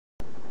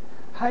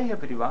Hi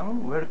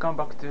everyone, welcome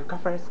back to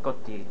Cafe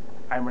Scotty.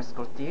 I'm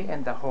Scotty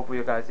and I hope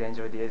you guys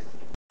enjoy this.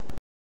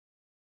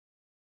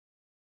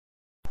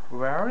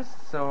 Well,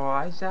 so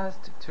I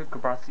just took a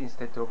bath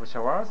instead of a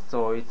shower,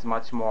 so it's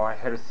much more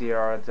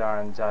healthier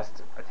than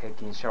just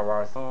taking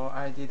showers. So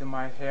I did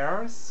my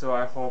hair, so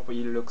I hope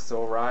it looks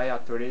alright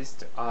at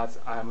least, as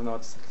I'm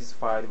not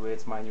satisfied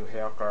with my new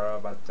hair color,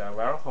 but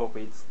well, hope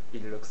it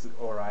looks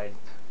alright.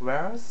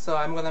 Well, so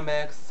I'm gonna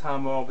make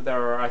some of the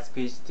ice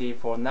peach tea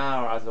for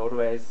now, as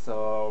always,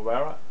 so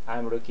well,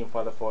 I'm looking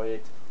forward for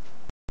it.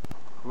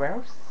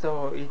 Well,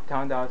 so it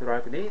turned out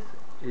like this.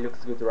 It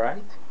looks good,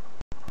 right?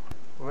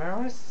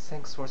 Well,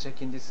 thanks for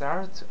checking this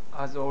out.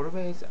 As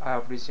always, I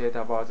appreciate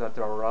about that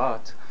a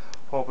lot.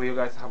 Hope you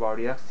guys have a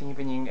relaxing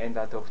evening and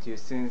I'll talk to you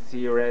soon. See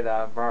you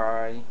later.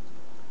 Bye.